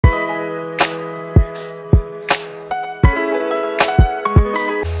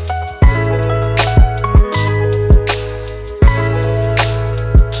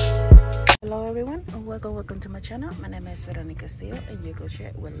channel. My name is Veronica Steele and you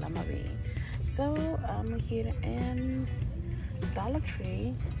crochet with Llama Beanie. So I'm here in Dollar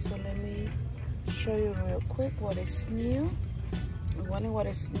Tree, so let me show you real quick what is new. I'm wondering what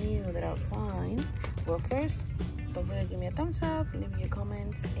is new that I'll find. Well, first, don't forget to give me a thumbs up, leave me a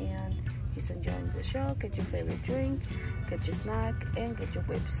comment, and just enjoying the show. Get your favorite drink, get your snack, and get your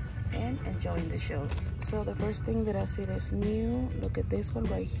whips, and enjoying the show. So the first thing that I see that's new, look at this one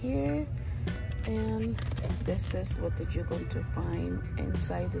right here, and this is what that you're going to find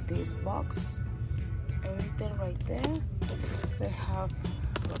inside this box. Everything right there. They have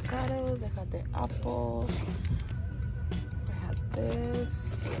avocado, they have the apples, they have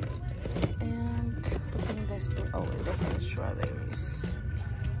this, and I think that's the, oh, they have strawberries.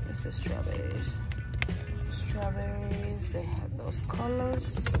 This is strawberries. Strawberries, they have those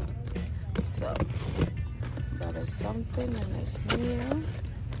colors. So that is something, and it's new.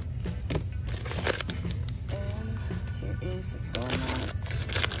 And here is a donut.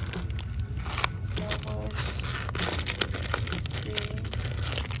 Flowers. Let's see.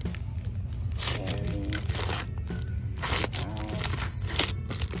 Cherry. Ice.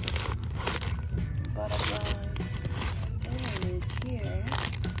 Butterflies. And here,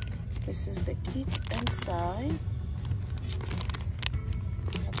 this is the kit inside.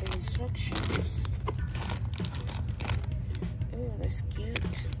 We have the instructions. Oh, that's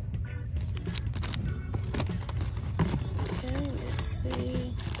cute. Okay, let's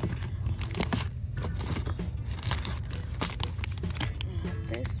see. We have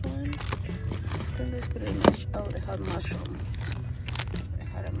this one. I think that's pretty much. Oh, they have mushroom. They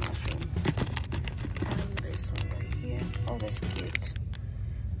had a mushroom. And this one right here. Oh, that's cute.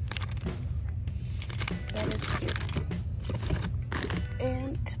 That is cute.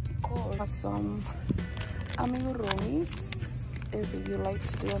 And of course, some amigurumis. If you like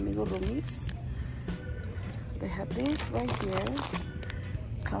to do amigurumis, they have this right here.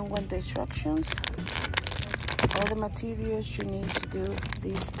 Come with the instructions, all the materials you need to do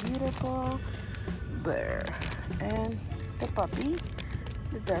this beautiful bear, and the puppy,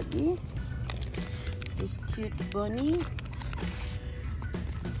 the doggy, this cute bunny,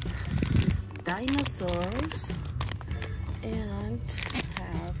 dinosaurs, and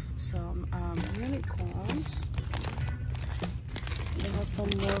have some unicorns. They have some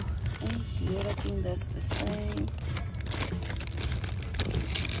more in here. I think that's the same.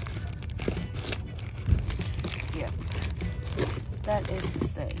 Yeah, that is the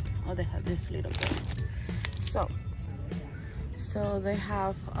same. Oh, they have this little bit. So they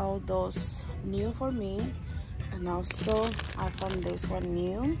have all those new for me, and also I found this one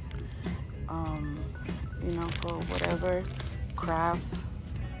new. You know, for whatever craft,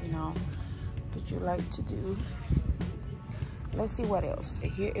 you know, that you like to do. Let's see what else.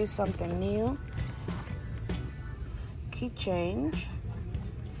 Here is something new. Key change.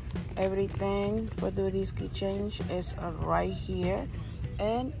 Everything for do this key change is right here,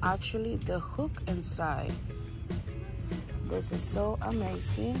 and actually the hook inside. This is so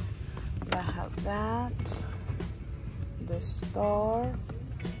amazing. I have that. The star.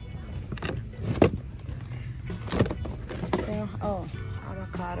 Oh,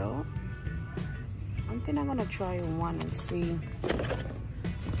 avocado. I think I'm gonna try one and see.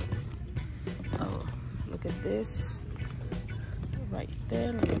 Oh, look at this right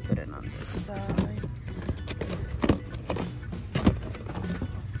there. Let me put it on this side.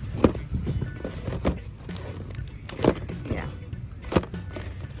 Yeah,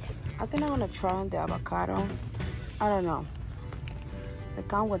 I think I'm gonna try the avocado. I don't know. They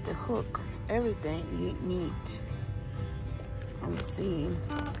come with the hook, everything you need. And see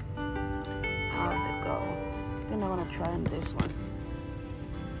how they go. Then I'm gonna try this one.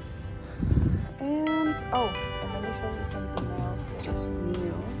 And oh, and let me show you something else that is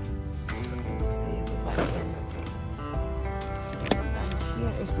new. Let me see if I can. And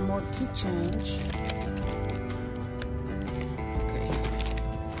here is more key change. Okay,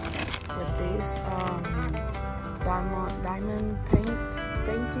 with this diamond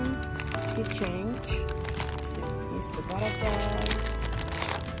painting key change. Here's the butterflies.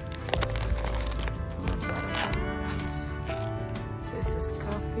 More butterflies. This is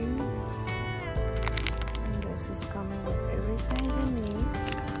coffee. And this is coming with everything you need.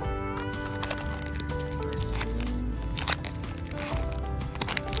 Let's see.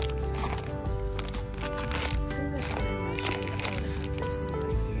 I think that's pretty much it. Oh, they have this one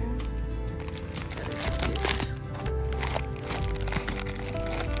right here. That is cute.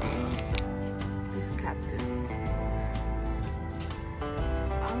 This captain.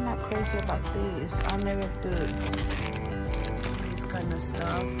 I'm not crazy about this. I never do this kind of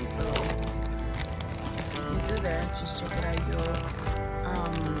stuff, so you do that, just check it out your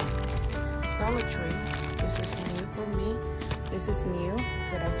Dollar Tree. This is new for me. This is new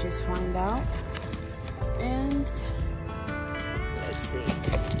that I just found out. And let's see.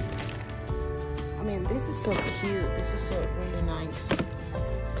 I mean, this is so cute. This is so really nice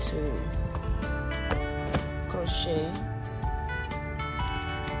to crochet.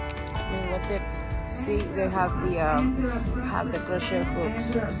 I mean, what they see, they have the crochet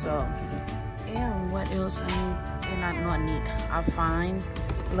hooks. So, and what else I need? And I not need. I find.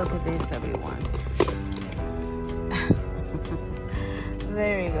 Look at this, everyone.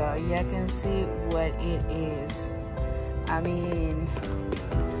 There you go. You can see what it is. I mean,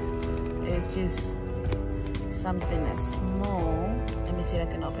 it's just something that's small. Let me see if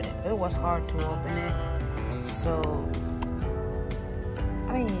I can open it. It was hard to open it. So,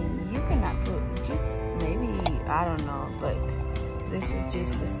 I mean, you cannot put just maybe, I don't know, but this is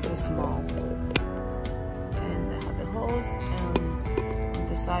just too small. And the holes and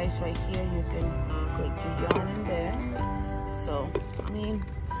the size right here, you can click your yarn in there. So, I mean,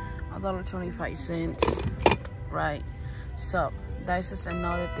 $1.25, right? So, that's just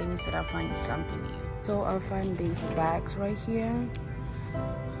another thing that I find something new. So, I find these bags right here.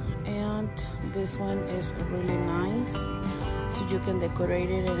 And this one is really nice. So, you can decorate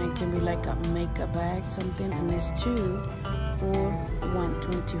it and it can be like a makeup bag, something. And it's 2 for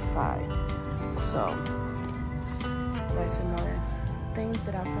 $1.25. So, that's another thing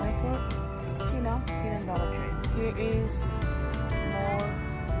that I find for, you know, here in Dollar Tree. Here is more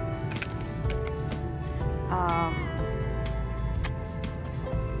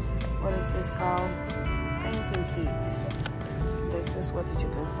what is this called? Painting kits. This is what you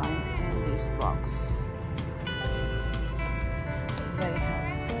can find in this box. They have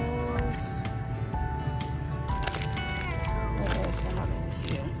those. What else I have in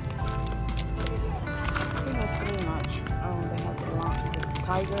here? I think that's pretty much. They have the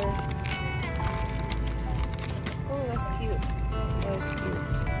tiger. Oh, that's cute. That's cute.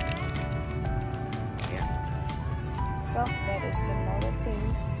 Yeah. So that is another thing.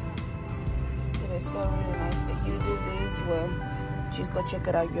 It is so really nice that you do this. Well, just go check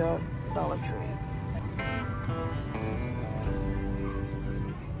it out your Dollar Tree.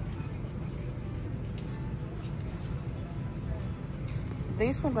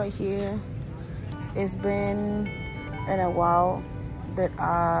 This one right here, it's been in a while that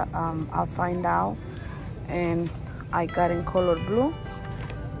I find out, and I got in color blue,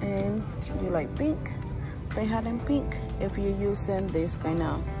 and you like pink. They had in pink. If you're using this kind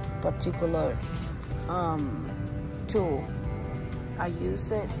of particular tool, I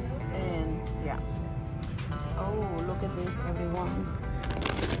use it, and yeah. Oh, look at this, everyone.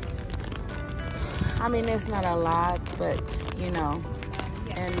 I mean, it's not a lot, but you know,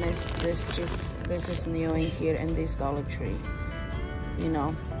 and this is new in here in this Dollar Tree, you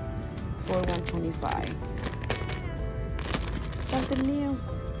know, for $1.25. Something new.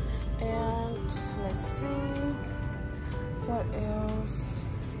 And let's see what else.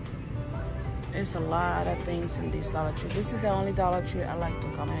 There's a lot of things in this Dollar Tree. This is the only Dollar Tree I like to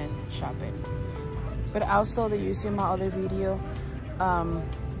come and shop in. But also, that you see my other video,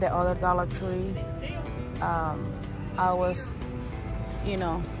 the other Dollar Tree, I was, you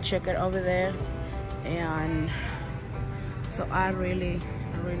know, check it over there, and so I really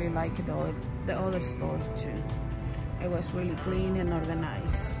like the other stores too. It was really clean and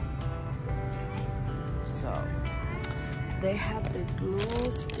organized. So they have the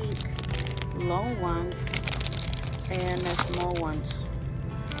glue stick, long ones and the small ones.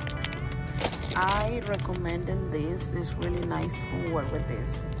 I recommend this. This really nice homework with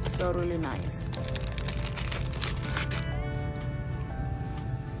this. So really nice.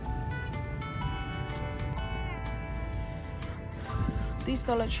 This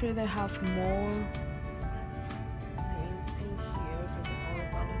Dollar Tree, they have more things in here than the other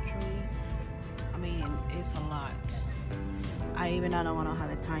Dollar Tree. I mean, it's a lot. I don't want to have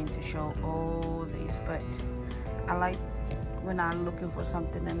the time to show all these, but I like when I'm looking for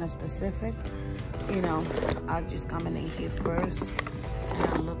something in a specific, you know, I'll just come in here first and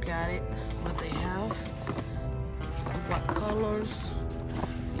I'll look at it, what they have, what colors,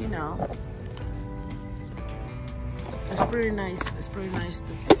 you know. It's pretty nice. It's pretty nice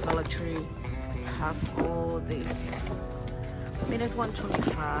that this Dollar Tree have all this. I mean, it's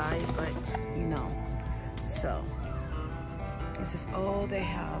 $1.25, but you know. So this is all they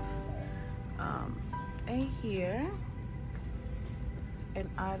have in here, and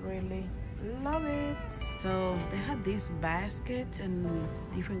I really love it. So they have these baskets in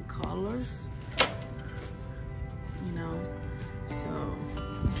different colors, you know. So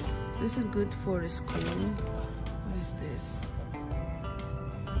This is good for school. What is this?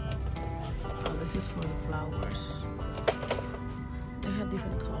 Oh, this is for the flowers. They have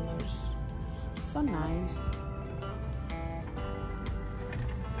different colors. So nice.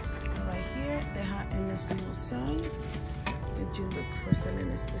 Right here, they have in a small size. If you look for selling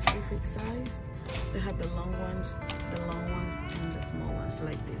a specific size, they have the long ones, and the small ones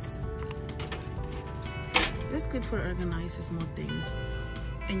like this. This is good for organizing small things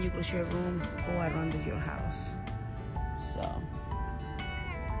in your crochet room or around your house. So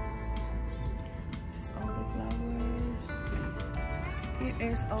this is all the flowers. Here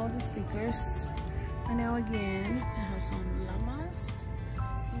is all the stickers. And now again, I have some llamas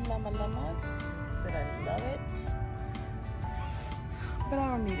that I love it, but I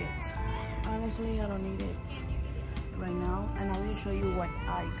don't need it. Honestly, I don't need it right now. And I will show you what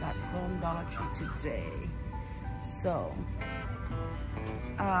I got from Dollar Tree today. So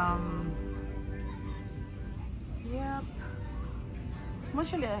yep,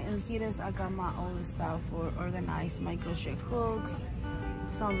 mostly in here I got my own stuff for organize my crochet hooks,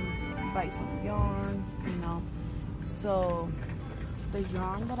 buy some yarn, you know. So the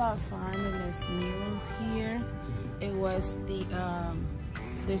yarn that I found in this new here, it was the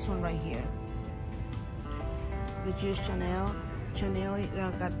this one right here, the Just Chanel.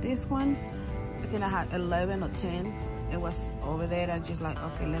 I got this one. I think I had 11 or 10. It was over there. I just like,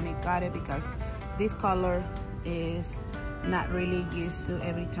 okay, let me got it because this color is not really used to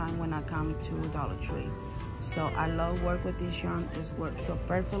every time when I come to Dollar Tree. So I love work with this yarn. It's worked so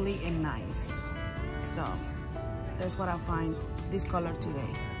perfectly and nice. So that's what I find this color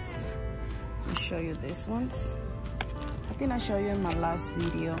today. I'll show you this ones. I think I showed you in my last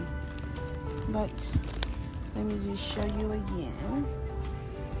video, but let me just show you again.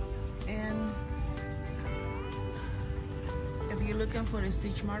 And if you're looking for the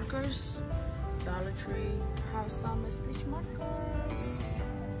stitch markers, Dollar Tree have some stitch markers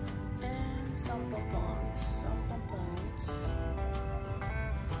and some pompons.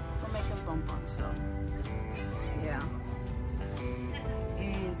 For making pompons. So yeah,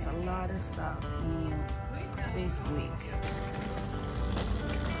 it's a lot of stuff new this week.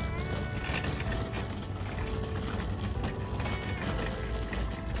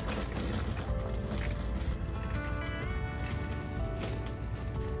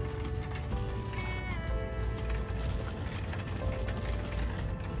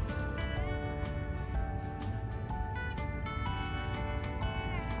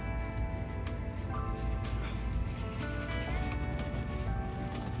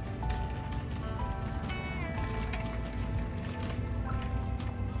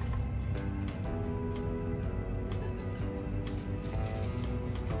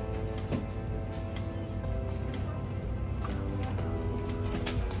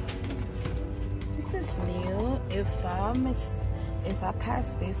 This is new. If I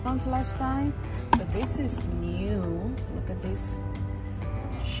passed this one last time, but this is new. Look at this,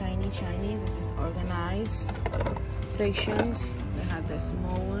 shiny. This is organized sections. They have the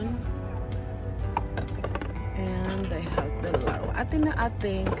small one, and they have the large one. I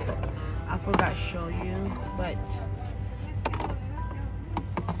think I forgot to show you, but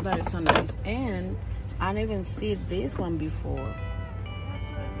that is so nice. And I didn't even see this one before.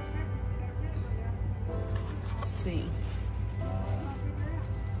 See,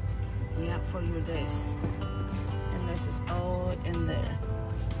 yeah, for your this, and this is all in there.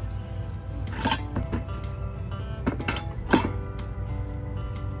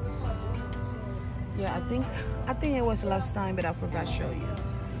 Yeah, I think it was last time, but I forgot to show you.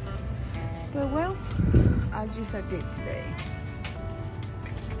 But well, I did today.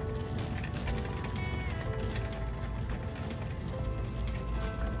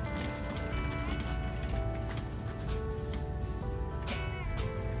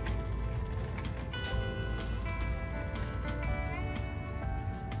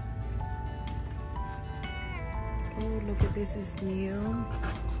 Oh, look at this is new.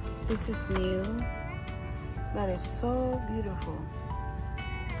 This is new. That is so beautiful.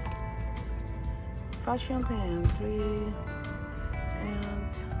 Fashion pen 3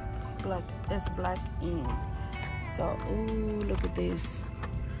 and black. That's black ink. So, oh, look at this.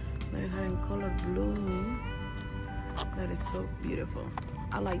 They're having colored blue. That is so beautiful.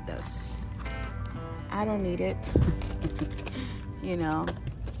 I like this. I don't need it, you know.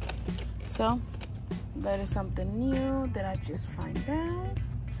 So that is something new that I just find out.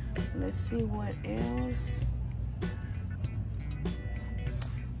 Let's see what else.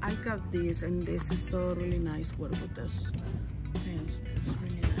 I got this, and this is so really nice work with this pens. It's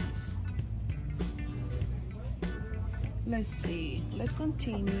really nice. let's see, let's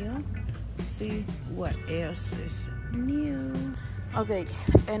continue, see what else is new. Okay,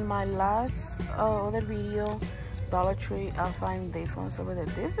 in my last other video, Dollar Tree, I find these ones over there.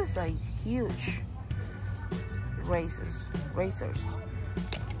 This is a huge razors,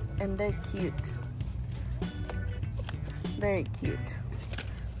 and they're cute, very cute.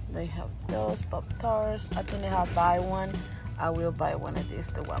 They have those Pop-Tarts. I think they have buy one. I will buy one of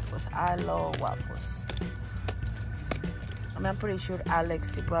these, the waffles. I love waffles. I mean, I'm pretty sure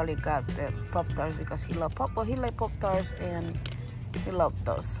Alex, he probably got the Pop-Tarts because he loved he liked Pop-Tarts and he loved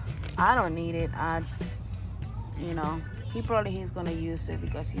those. I don't need it. You know, he's gonna use it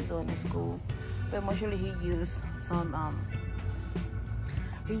because he's going to school. But mostly he used some,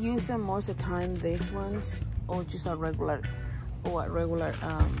 he used them most of the time, these ones, or just a regular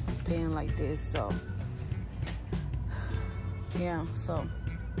pen like this. So yeah, so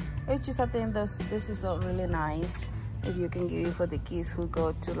it's just, I think this is really nice if you can give it for the kids who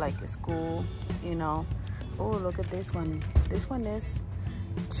go to like a school, you know. Oh, look at this one. This one is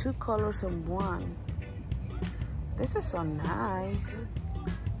 2 colors in one. This is so nice.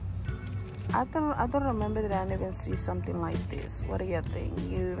 I don't remember that I even see something like this. What do you think?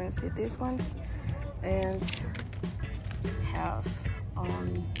 You even see these ones? And have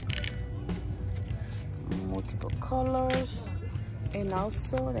on multiple colors, and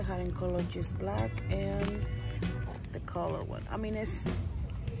also they had in color just black and the color one. I mean, it's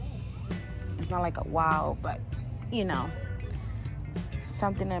not like a wow, but you know,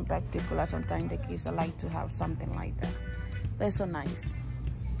 something in particular. Sometimes the kids like to have something like that. That's so nice.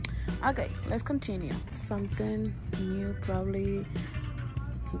 Okay, let's continue. Something new, probably,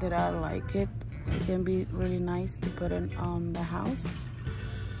 that I like it. It can be really nice to put it on the house.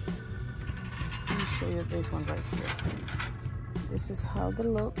 Let me show you this one right here. This is how they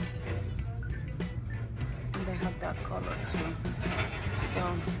look. And they have that color too. So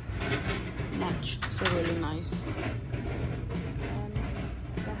much. So really nice. And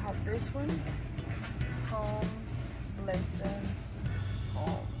they have this one. Home, Blessing,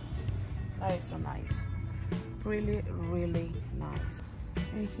 Home. That is so nice. Really, really nice.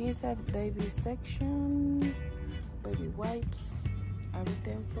 And here's a baby section, baby wipes,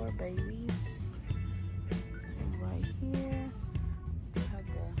 everything for babies. And right here, they have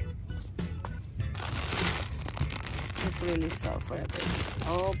it's really soft for a baby.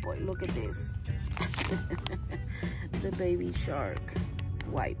 Oh boy, look at this. The baby shark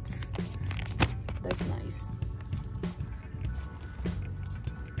wipes. That's nice.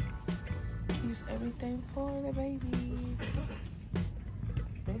 Use everything for the babies.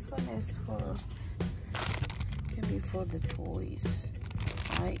 This one is can be for the toys,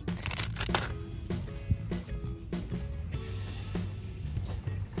 right?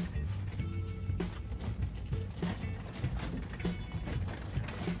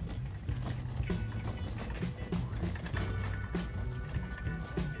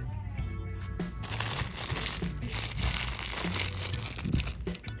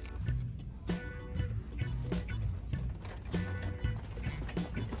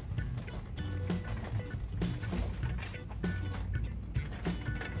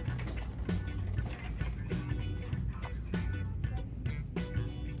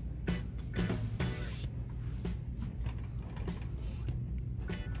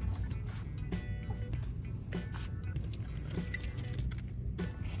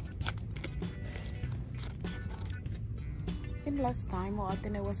 Last time, or I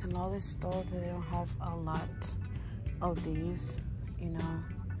think it was another store that they don't have a lot of these, you know.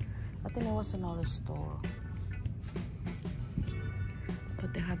 I think it was another store,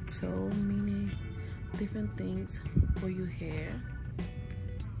 but they had so many different things for your hair.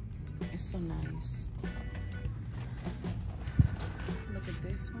 It's so nice. Look at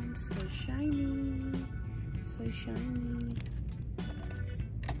this one, so shiny, so shiny.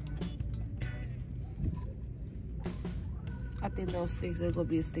 I think those sticks are gonna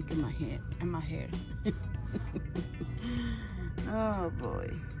be a stick in my hair. Oh boy,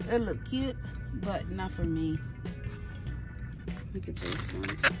 they look cute, but not for me. Look at these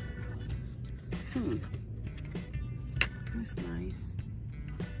ones. That's nice.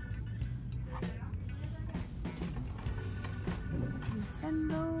 And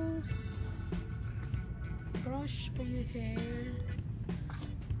sandals, brush for your hair.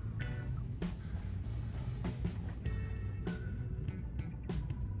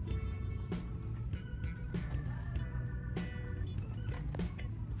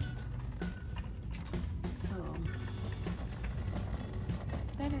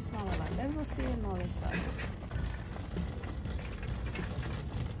 That is not a lot. Let's go see another size.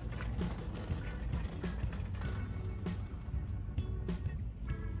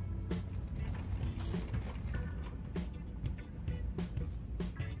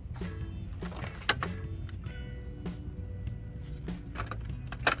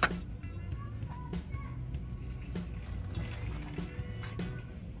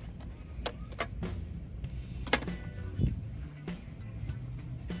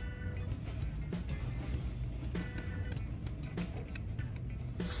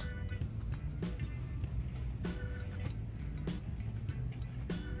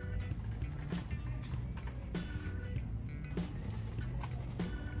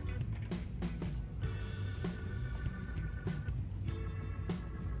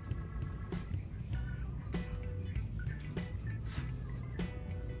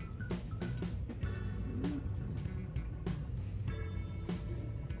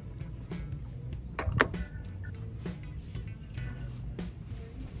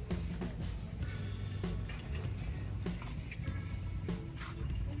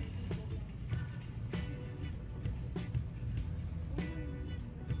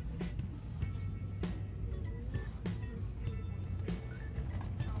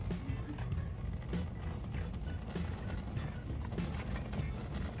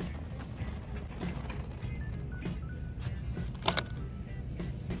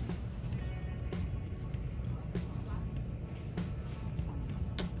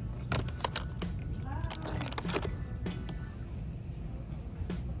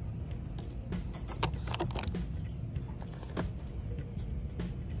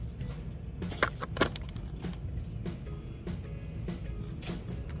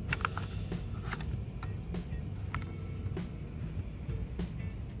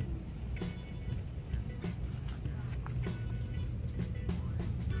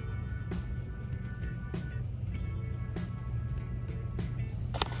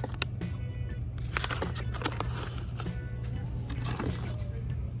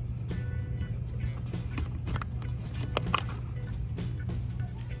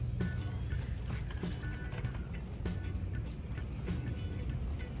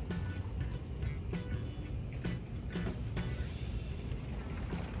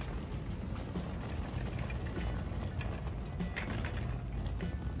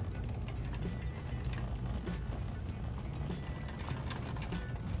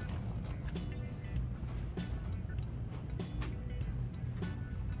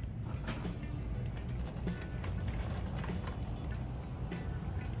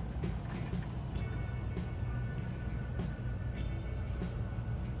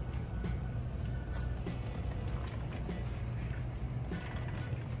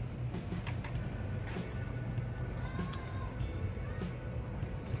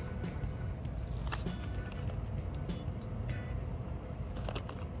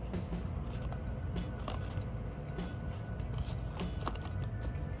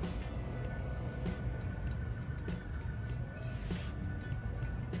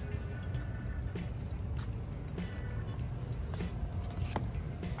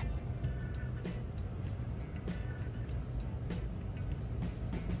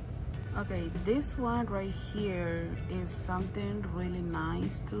 Okay, this one right here is something really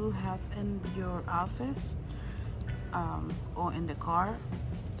nice to have in your office or in the car.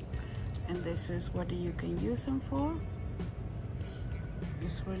 And this is what you can use them for.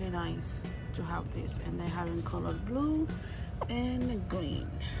 It's really nice to have this, and they have in color blue and green.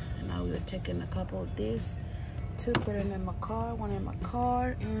 And now we're taking a couple of this to put it in my car, one in my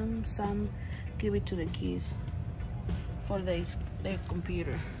car, and some give it to the kids for their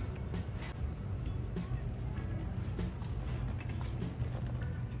computer.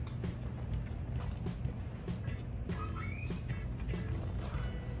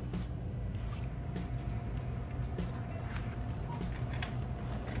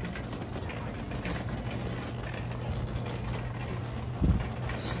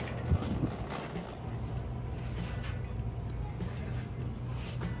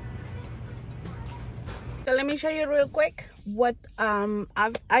 So let me show you real quick what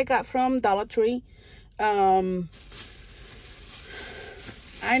I got from Dollar Tree. I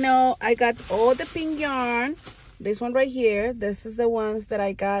know I got all the pink yarn. This one right here, this is the ones that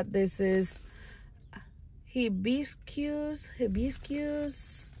I got. This is hibiscus.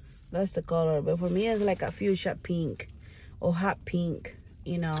 That's the color, but for me it's like a fuchsia pink or hot pink,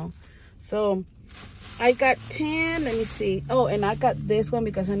 you know. So I got 10. Let me see. Oh, and I got this one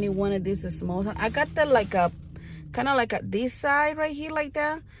because I need one of these small. I got the like a kind of like a this side right here like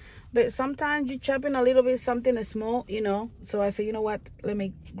that. But sometimes you chop in a little bit something small, you know. So I said, you know what? Let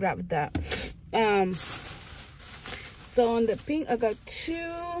me grab that. So on the pink, I got 2.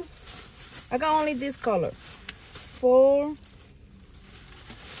 I got only this color. 4,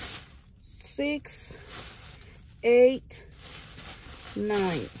 6, 8, 9.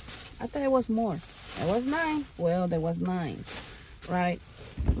 I thought it was more. There was 9. Well, there was 9, right?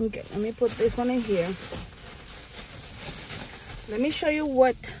 Okay, let me put this one in here. Let me show you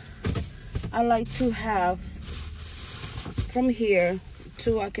what I like to have from here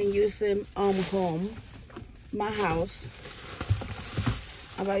too. I can use them home, my house.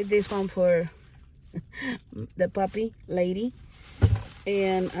 I buy this one for the puppy lady,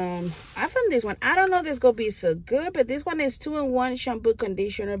 and I found this one. I don't know if this gonna be so good, but this one is 2-in-1 shampoo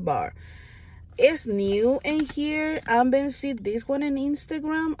conditioner bar. It's new in here. I've been seeing this one on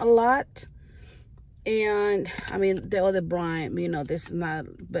Instagram a lot, and I mean the other brand, you know, this is not,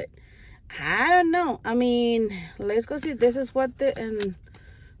 but I don't know. I mean, let's go see. This is what the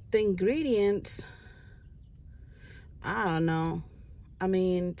ingredients. I don't know. I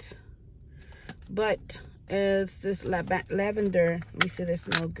mean, but it's this lavender. Let me see if they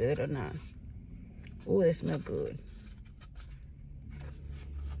smell good or not. Oh, they smell good.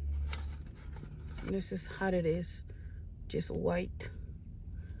 This is how it is, just white,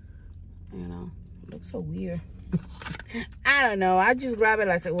 you know. Looks so weird. I don't know, I just grabbed it.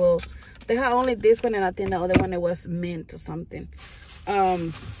 I said, well, they have only this one, and I think the other one, it was mint or something.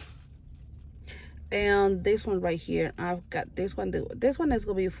 And this one right here, I've got this one. This one is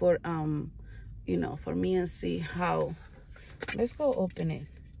gonna be for you know, for me, and see how. Let's go open it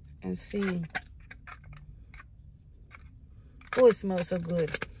and see. Oh, it smells so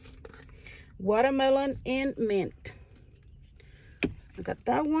good. Watermelon and mint. I got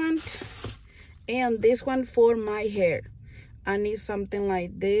that one, and this one for my hair. I need something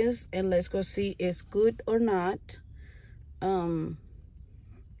like this, and let's go see if it's good or not.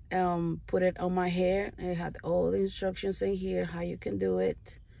 Put it on my hair. It had all the instructions in here how you can do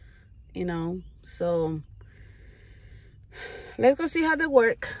it, you know. So let's go see how they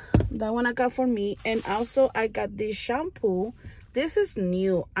work. That one I got for me. And also I got this shampoo. This is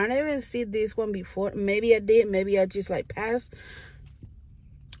new. I never even seen this one before. Maybe I did, maybe I just like passed.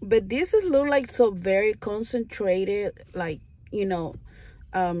 But this is look like so very concentrated, like, you know,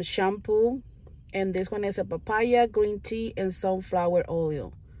 shampoo. And this one is a papaya, green tea, and sunflower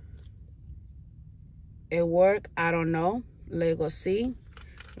oil. It work, I don't know. Let's go see.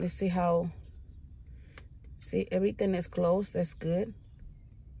 Let's see how. See, everything is closed. That's good.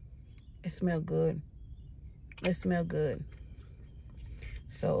 It smells good. It smells good.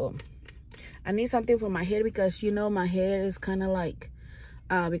 So I need something for my hair, because you know my hair is kind of like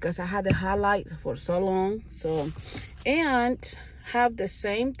because I had the highlights for so long. So, and have the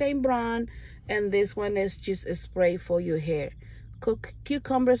same thing brand, and this one is just a spray for your hair.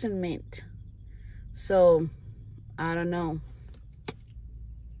 Cucumbers and mint. So I don't know.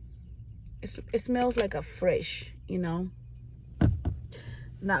 It smells like a fresh, you know,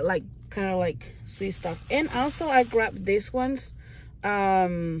 not like kind of like sweet stuff. And also I grabbed these ones.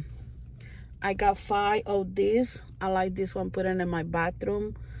 I got 5 of these. I like this one, put it in my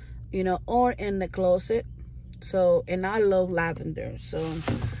bathroom, you know, or in the closet. So, and I love lavender, so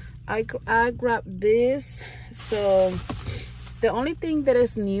I grabbed this. So the only thing that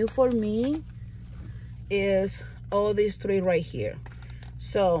is new for me is all these three right here.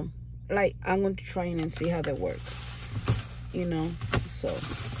 So like I'm going to try and see how they work, you know. So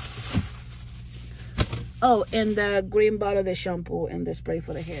oh, and the green bottle, the shampoo and the spray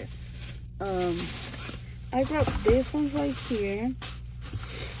for the hair. I grabbed this one right here.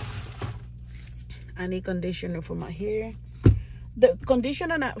 I need conditioner for my hair. The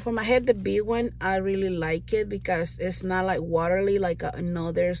conditioner for my head, the big one, I really like it because it's not like watery like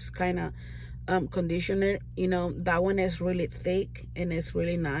another kind of conditioner. You know, that one is really thick and it's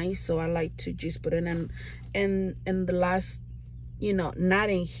really nice. So I like to just put it in the last, you know, not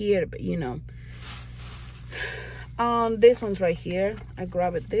in here, but you know. This one's right here. I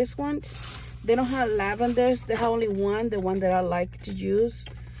grabbed this one. They don't have lavenders. They have only one, the one that I like to use.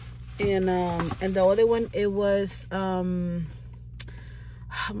 And the other one, it was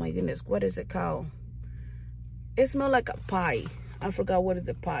oh my goodness, what is it called? It smells like a pie. I forgot what is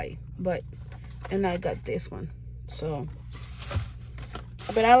the pie, but and I got this one. So,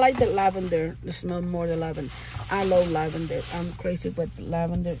 but I like the lavender. The smell more the lavender. I love lavender. I'm crazy with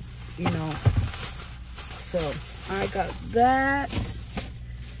lavender, you know. So I got that,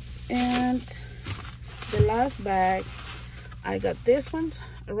 and the last bag, I got this one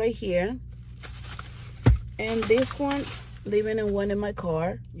right here, and this one, leaving in one in my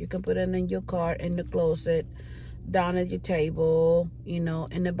car. You can put it in your car, in the closet, down at your table, you know,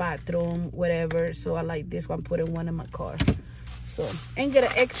 in the bathroom, whatever. So I like this one, putting one in my car. So, and get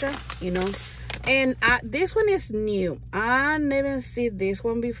an extra, you know. And this one is new. I never see this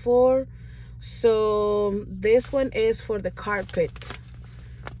one before. So this one is for the carpet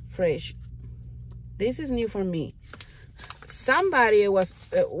fresh. This is new for me. Somebody was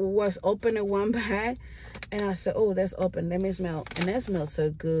opening one bag, and I said, oh, that's open, let me smell. And that smells so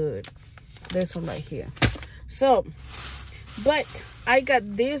good. This one right here. So, but I got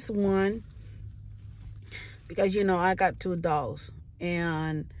this one because, you know, I got 2 dogs.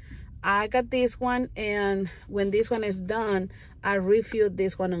 And I got this one, and when this one is done, I refilled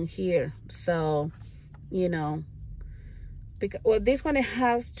this one on here. So, you know, because, well, this one it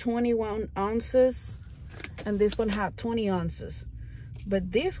has 21 ounces, and this one had 20 ounces.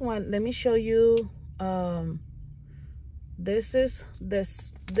 But this one, let me show you. This is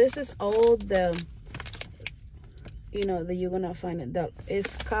all the, you know, that you're gonna find it. That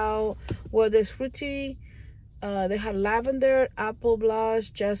it's called, well, there's fruity. They have lavender, apple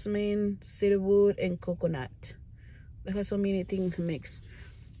blossom, jasmine, cedarwood, and coconut. They have so many things mixed.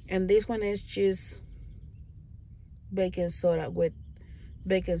 And this one is just baking soda with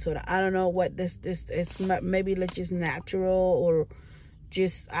baking soda. I don't know what this is. Maybe it's just natural or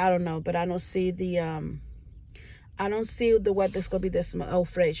just, I don't know. But I don't see the I don't see the what that's gonna be the smell. Oh,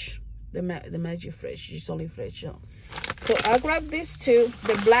 fresh. The magic fresh. It's only fresh. So I grabbed this too.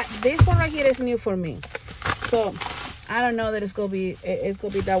 The black. This one right here is new for me. So I don't know that it's gonna be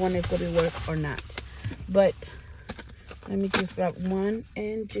that one. It's gonna be work or not. But let me just grab one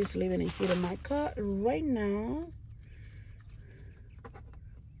and just leave it in here in my car right now.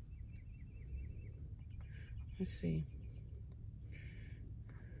 Let's see.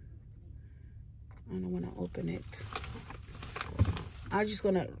 I don't want to open it. I'm just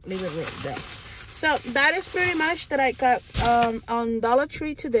gonna leave it right there. So that is pretty much that I got on Dollar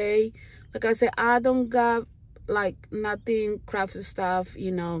Tree today. Like I said, I don't got like nothing crafty stuff,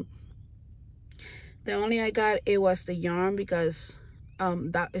 you know. The only I got, it was the yarn, because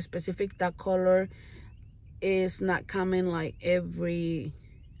that specific, that color is not coming like every,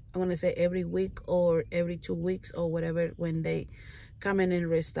 I want to say every week or every 2 weeks or whatever, when they come in and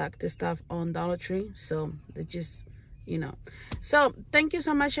restock the stuff on Dollar Tree. So they just, you know. So thank you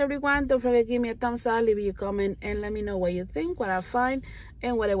so much, everyone. Don't forget to give me a thumbs up, leave your comment, and let me know what you think, what I find,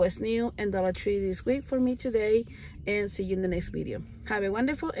 and what was new in Dollar Tree this week for me today. And see you in the next video. Have a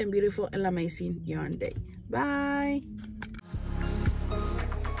wonderful and beautiful and amazing yarn day. Bye.